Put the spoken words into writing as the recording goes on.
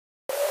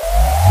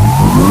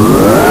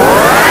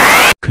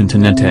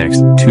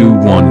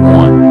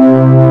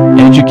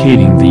CONTINENTEX211,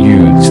 educating the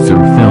youths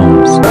through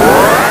films.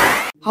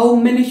 How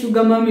many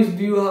sugar mummies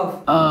do you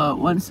have?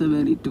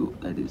 172,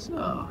 that is,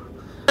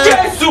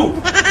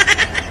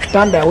 Jesus!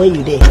 Stand where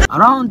you there.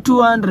 around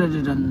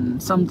 200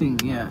 and something,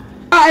 yeah.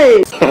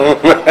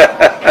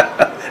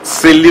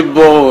 Silly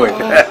boy.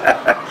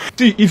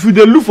 See, if you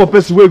dey look for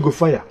person where go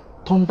fire,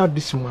 thunder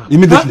this man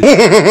immediately.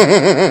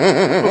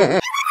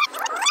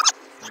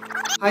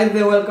 Hi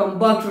there, welcome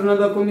back to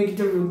another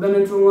comically with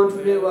Danny211.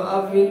 Today we're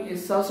having a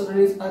South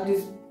Sudanese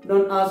artist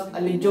known as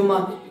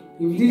Alijoma.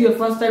 If this is your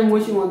first time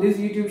watching on this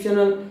YouTube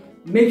channel,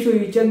 make sure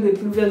you check the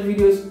previous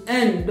videos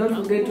and don't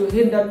forget to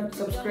hit that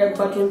subscribe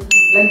button,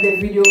 like the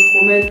video,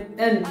 comment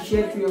and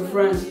share to your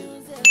friends.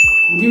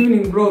 Good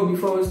evening, bro.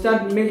 Before we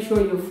start, make sure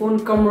your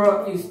phone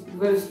camera is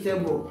very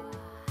stable.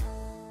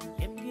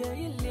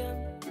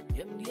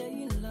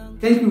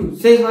 Thank you.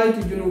 Say hi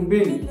to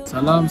Junubin.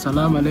 Salam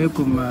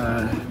alaikum,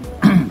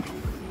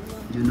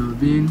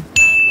 Junubin.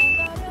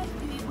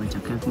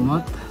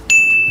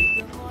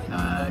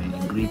 I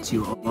greet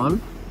you all.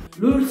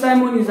 Lil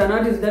Simon is an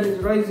artist that is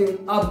rising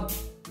up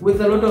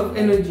with a lot of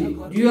energy.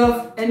 Do you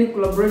have any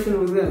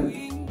collaboration with them?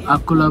 A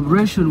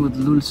collaboration with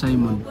Lil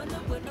Simon.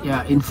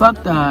 Yeah, in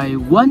fact, I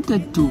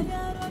wanted to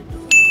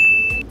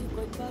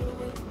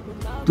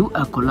do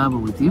a collab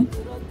with him.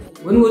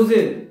 When was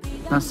it?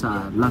 That's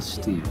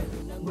last year.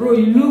 Bro,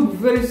 you look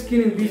very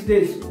skinny these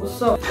days.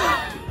 What's up?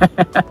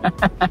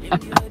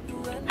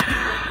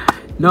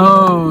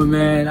 No,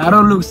 man, I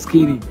don't look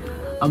skinny.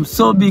 I'm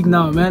so big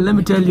now, man. Let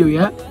me tell you,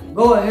 yeah?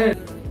 Go ahead.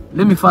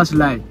 Let me first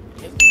lie.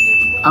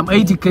 I'm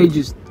 80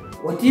 kgs.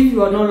 What if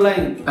you are not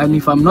lying? And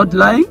if I'm not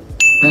lying,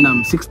 then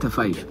I'm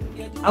 65.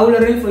 I will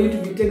arrange for you to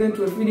be taken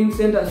to a feeding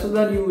center so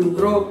that you will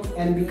grow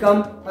and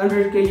become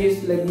 100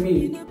 kgs like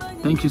me.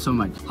 Thank you so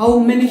much. How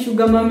many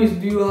sugar mummies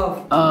do you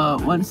have?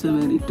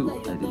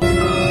 172.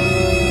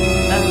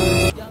 That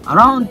is,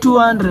 around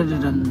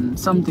 200 and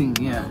something,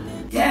 yeah.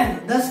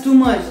 Damn, that's too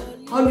much.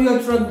 How do you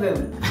attract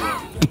them?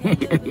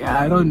 Yeah,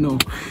 I don't know.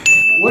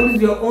 What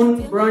is your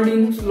own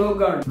branding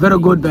slogan? Very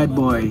good, bad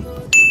boy.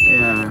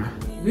 Yeah.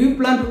 Do you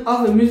plan to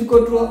have a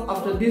musical tour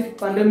after this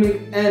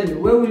pandemic and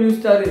where will you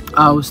start it?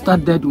 I'll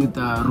start that with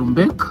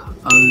Rumbek.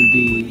 I'll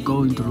be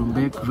going to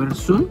Rumbek very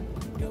soon.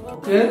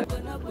 Okay.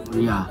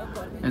 Yeah.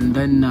 And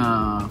then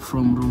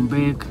from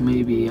Rumbek,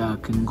 maybe I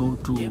can go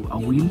to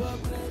Awil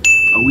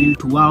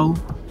to Wow.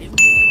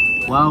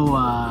 Wow,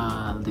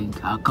 I think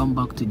I'll come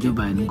back to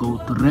Juba and go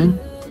to Ren,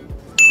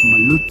 to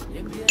Malut,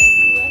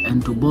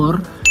 and to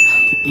Bor.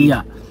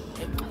 Yeah.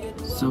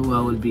 So I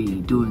will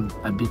be doing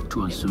a big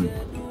tour soon.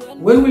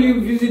 When will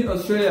you visit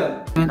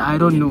Australia? And I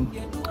don't know.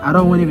 I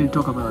don't want to even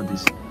talk about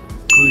this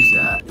because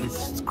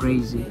it's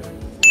crazy.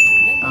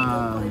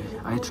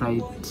 I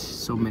tried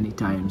so many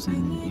times,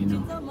 and you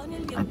know,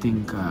 I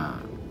think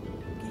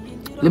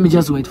let me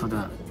just wait for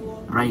the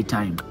right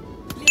time,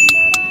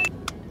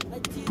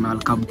 and I'll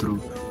come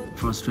through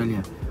for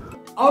Australia.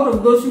 Out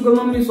of those sugar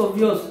mummies of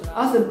yours,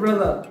 as a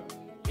brother,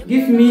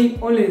 give me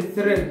only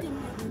 3.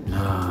 No.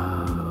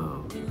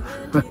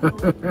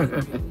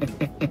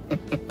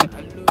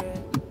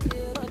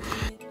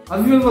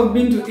 Have you ever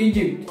been to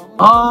Egypt?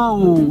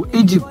 Oh,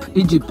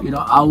 Egypt, you know,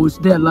 I was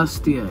there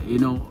last year, you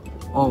know.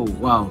 Oh,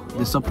 wow,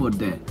 the support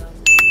there.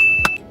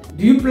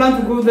 Do you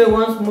plan to go there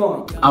once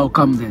more? I'll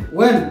come there.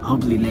 When?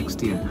 Hopefully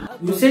next year.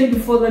 You said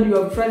before that you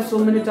have tried so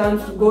many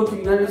times to go to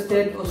United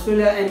States,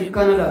 Australia and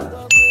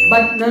Canada,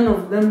 but none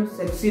of them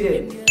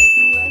succeeded.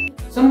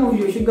 Some of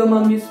your sugar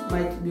mummies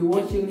might be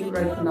watching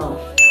right now.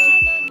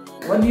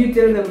 What do you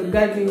tell them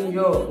regarding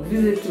your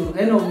visit to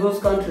any of those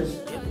countries?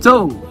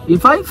 So,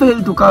 if I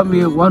fail to come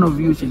here, one of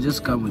you should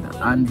just come with a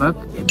handbag,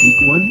 a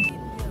big one,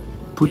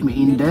 put me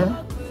in there,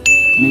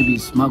 maybe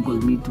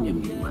smuggle me to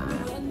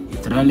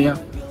Australia,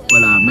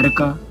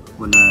 America,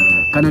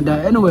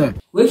 Canada, anywhere.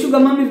 When sugar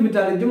mummies with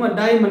Alijoma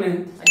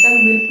diamond, I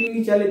can't be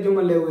pinky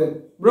Alijoma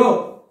level.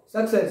 Bro,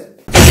 success.